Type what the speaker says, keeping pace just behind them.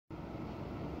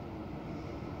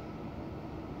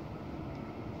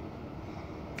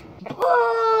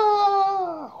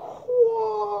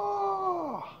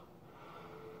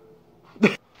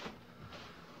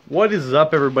What is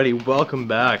up, everybody? Welcome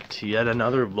back to yet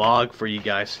another vlog for you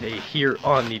guys today here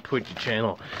on the Twitchii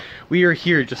channel. We are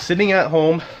here just sitting at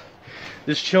home,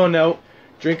 just chilling out,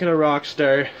 drinking a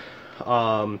Rockstar.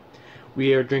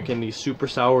 We are drinking the super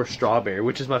sour strawberry,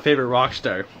 which is my favorite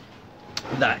Rockstar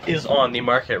that is on the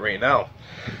market right now.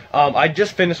 I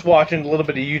just finished watching a little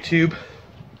bit of YouTube.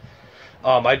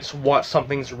 I just watched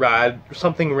Something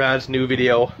Rad's new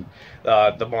video,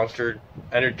 the Monster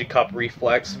Energy Cup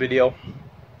Reflex video.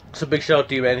 So big shout out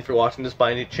to you, man, if you're watching this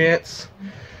by any chance.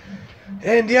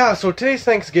 And yeah, so today's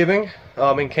Thanksgiving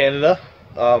in Canada.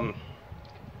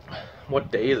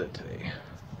 What day is it today?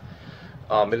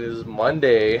 It is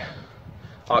Monday,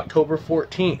 October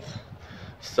 14th.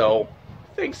 So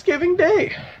Thanksgiving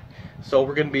Day. So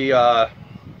we're gonna be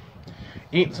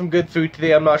eating some good food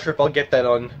today. I'm not sure if I'll get that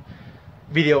on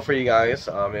video for you guys.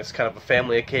 It's kind of a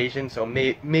family occasion, so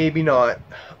maybe not.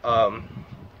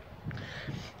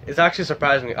 It's actually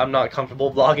surprising I'm not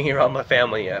comfortable vlogging around my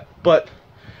family yet, but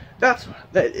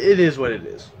it is what it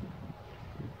is.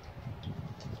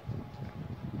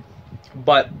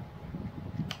 But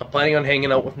I'm planning on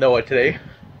hanging out with Noah today,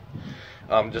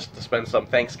 just to spend some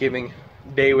Thanksgiving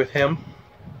Day with him.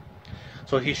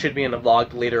 So he should be in a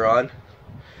vlog later on.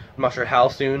 I'm not sure how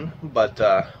soon, but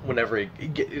whenever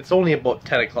it's only about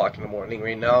 10 o'clock in the morning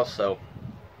right now, so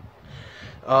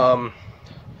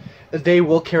the day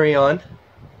will carry on.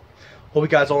 Hope you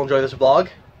guys all enjoy this vlog.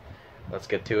 Let's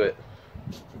get to it.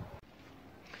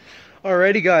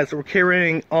 Alrighty guys, so we're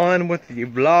carrying on with the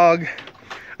vlog.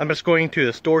 I'm just going to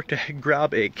the store to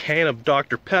grab a can of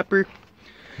Dr. Pepper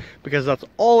because that's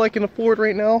all I can afford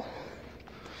right now,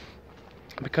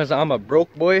 because I'm a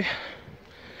broke boy.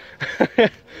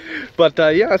 But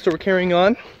yeah, so we're carrying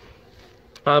on.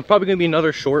 Probably gonna be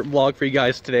another short vlog for you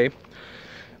guys today.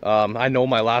 I know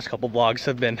my last couple vlogs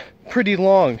have been pretty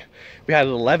long. We had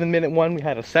an 11-minute one, we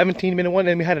had a 17-minute one,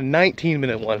 and we had a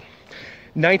 19-minute one.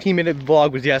 19-minute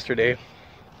vlog was yesterday,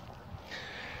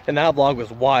 and that vlog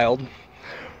was wild.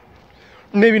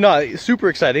 Maybe not super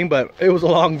exciting, but it was a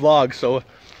long vlog, so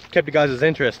kept you guys'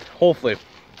 interest, hopefully.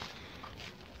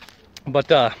 But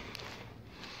that's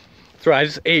right, I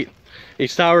just ate a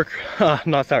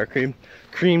not sour cream,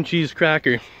 cream cheese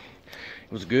cracker. It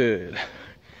was good.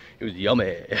 It was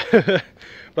yummy.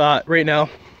 But right now,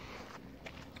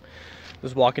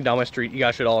 just walking down my street. You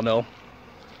guys should all know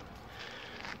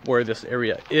where this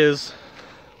area is.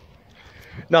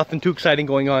 Nothing too exciting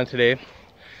going on today,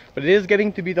 but it is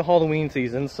getting to be the Halloween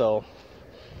season, so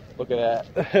look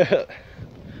at that.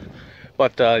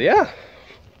 But yeah,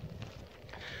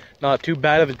 not too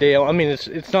bad of a day. I mean,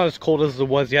 it's not as cold as it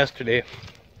was yesterday,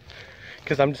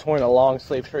 because I'm just wearing a long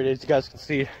sleeve shirt, as you guys can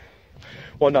see.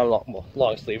 Well, not a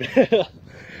long sleeve,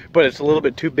 but it's a little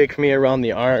bit too big for me around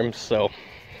the arms, so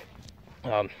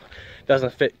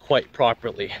doesn't fit quite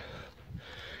properly.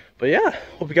 But yeah,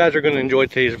 hope you guys are going to enjoy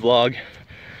today's vlog.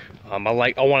 I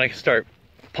want to start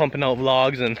pumping out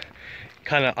vlogs and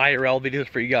kind of IRL videos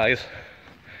for you guys.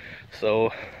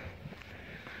 So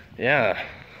yeah,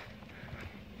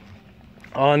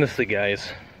 honestly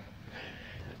guys,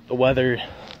 the weather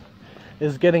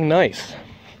is getting nice,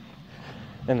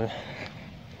 and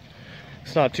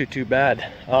it's not too bad.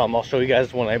 I'll show you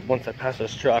guys once I pass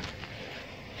this truck.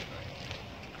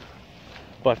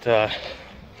 But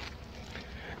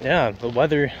yeah, the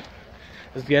weather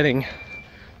is getting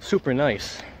super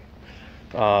nice.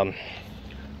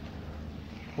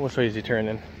 Which way is he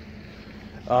turning?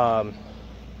 The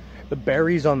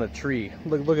berries on the tree.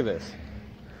 Look at this.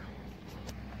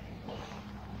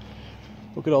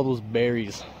 Look at all those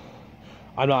berries.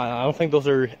 I don't think those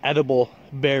are edible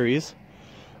berries.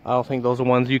 I don't think those are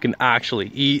ones you can actually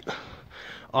eat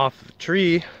off the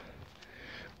tree.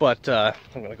 But I'm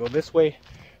gonna go this way,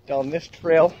 down this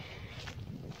trail.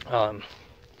 But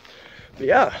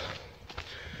yeah,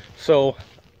 so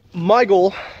my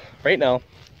goal right now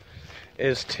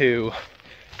is to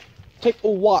take a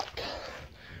walk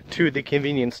to the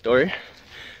convenience store,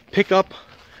 pick up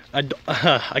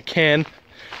a can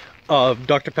of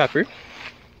Dr. Pepper,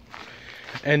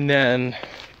 and then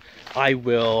I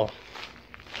will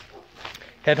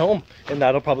head home, and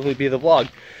that'll probably be the vlog,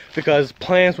 because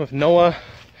plans with Noah,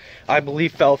 I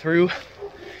believe, fell through.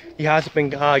 He hasn't been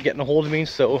getting a hold of me,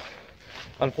 so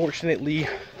unfortunately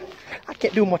I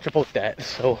can't do much about that.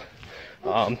 So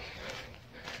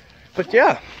but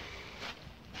yeah,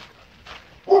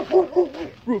 roof,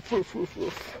 roof, roof,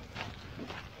 roof.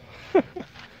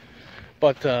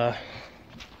 But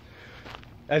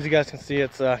as you guys can see,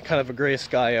 it's kind of a gray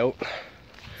sky out.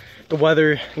 The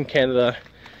weather in Canada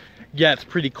gets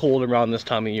pretty cold around this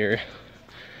time of year.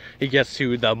 It gets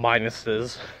to the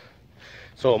minuses.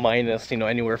 So minus, you know,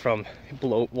 anywhere from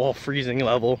below, well, freezing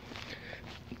level,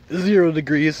 0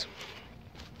 degrees,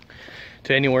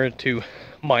 to anywhere to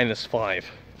 -5.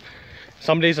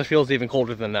 Some days it feels even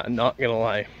colder than that, not gonna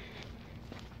lie.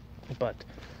 But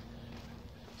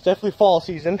it's definitely fall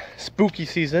season, spooky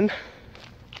season,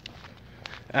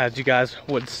 as you guys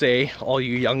would say, all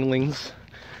you younglings.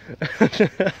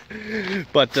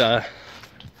 But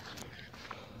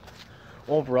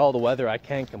overall, the weather, I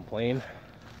can't complain.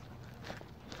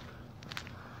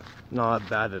 Not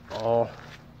bad at all.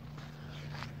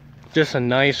 Just a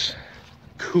nice,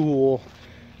 cool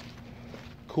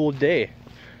day.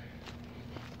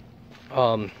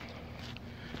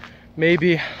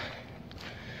 Maybe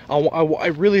I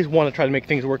really want to try to make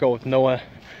things work out with Noah.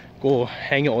 Go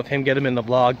hang out with him, get him in the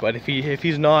vlog. But if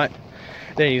he's not,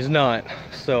 then he's not.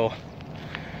 So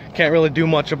can't really do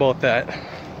much about that.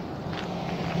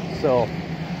 So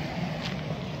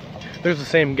there's the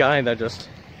same guy that just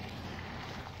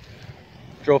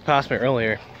drove past me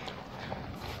earlier.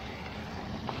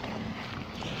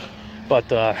 But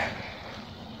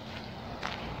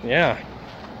yeah.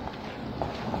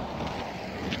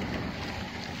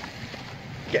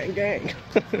 Gang gang.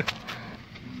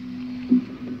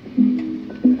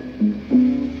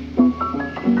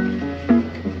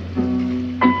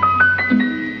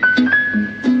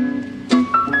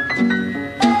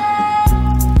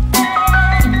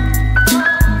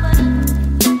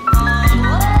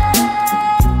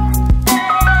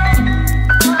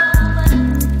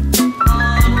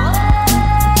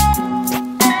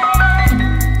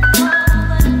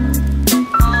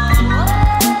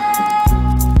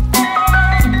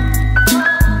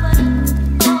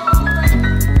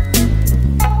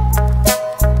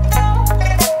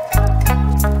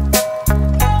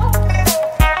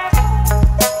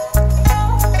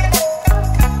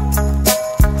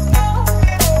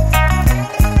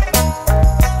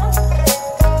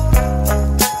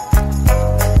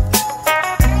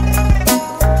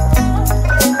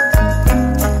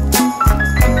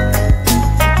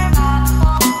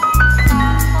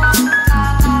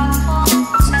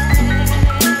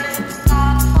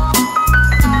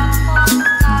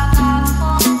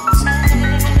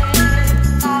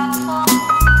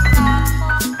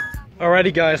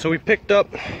 Alrighty guys, so we picked up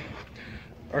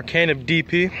our can of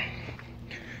DP,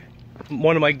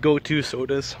 one of my go-to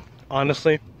sodas,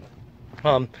 honestly.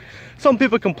 Some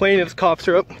people complain it's cough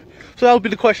syrup, so that'll be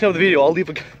the question of the video. I'll leave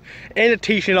an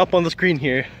annotation up on the screen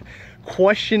here.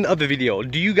 Question of the video: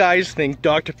 do you guys think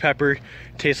Dr. Pepper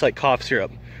tastes like cough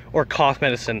syrup or cough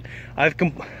medicine?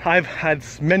 I've had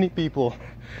many people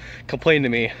complain to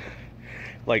me,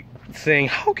 like saying,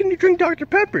 how can you drink Dr.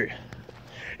 Pepper?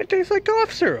 It tastes like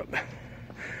cough syrup.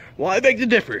 Well, I beg to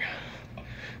differ,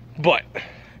 but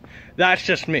that's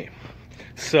just me.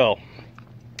 So,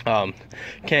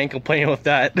 can't complain with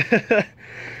that.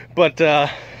 But,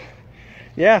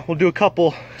 yeah, we'll do a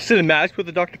couple cinematics with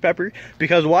the Dr. Pepper,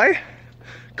 because why?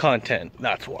 Content,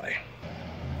 that's why.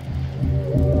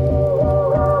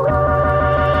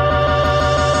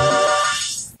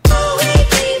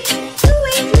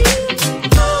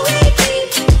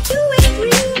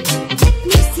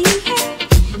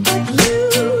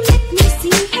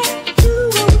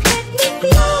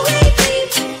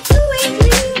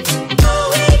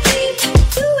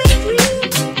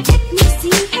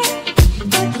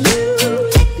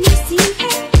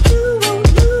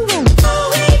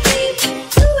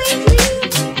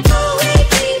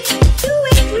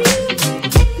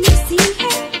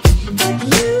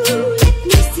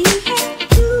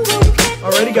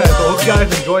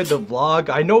 Enjoyed the vlog.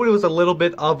 I know it was a little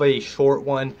bit of a short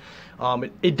one.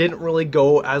 It didn't really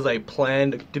go as I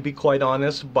planned, to be quite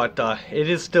honest, but it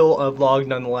is still a vlog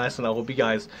nonetheless, and I hope you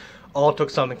guys all took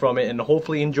something from it and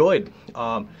hopefully enjoyed.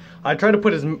 I try to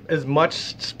put as much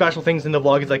special things in the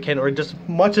vlog as I can, or just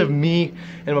much of me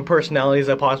and my personality as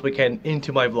I possibly can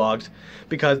into my vlogs,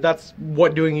 because that's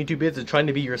what doing YouTube is trying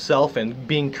to be yourself and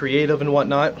being creative and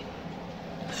whatnot.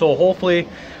 So hopefully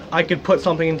I could put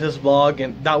something into this vlog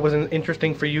and that was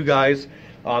interesting for you guys,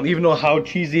 even though how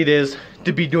cheesy it is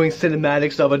to be doing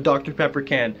cinematics of a Dr. Pepper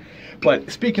can. But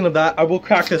speaking of that, I will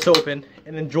crack this open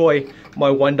and enjoy my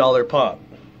 $1 pop.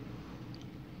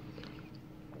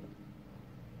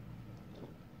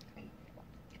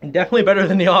 Definitely better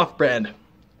than the off-brand,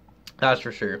 that's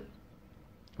for sure.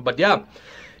 But yeah,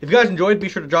 if you guys enjoyed, be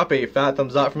sure to drop a fat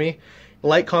thumbs up for me.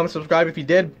 Like, comment, subscribe if you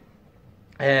did.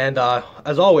 And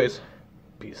as always,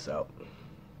 peace out.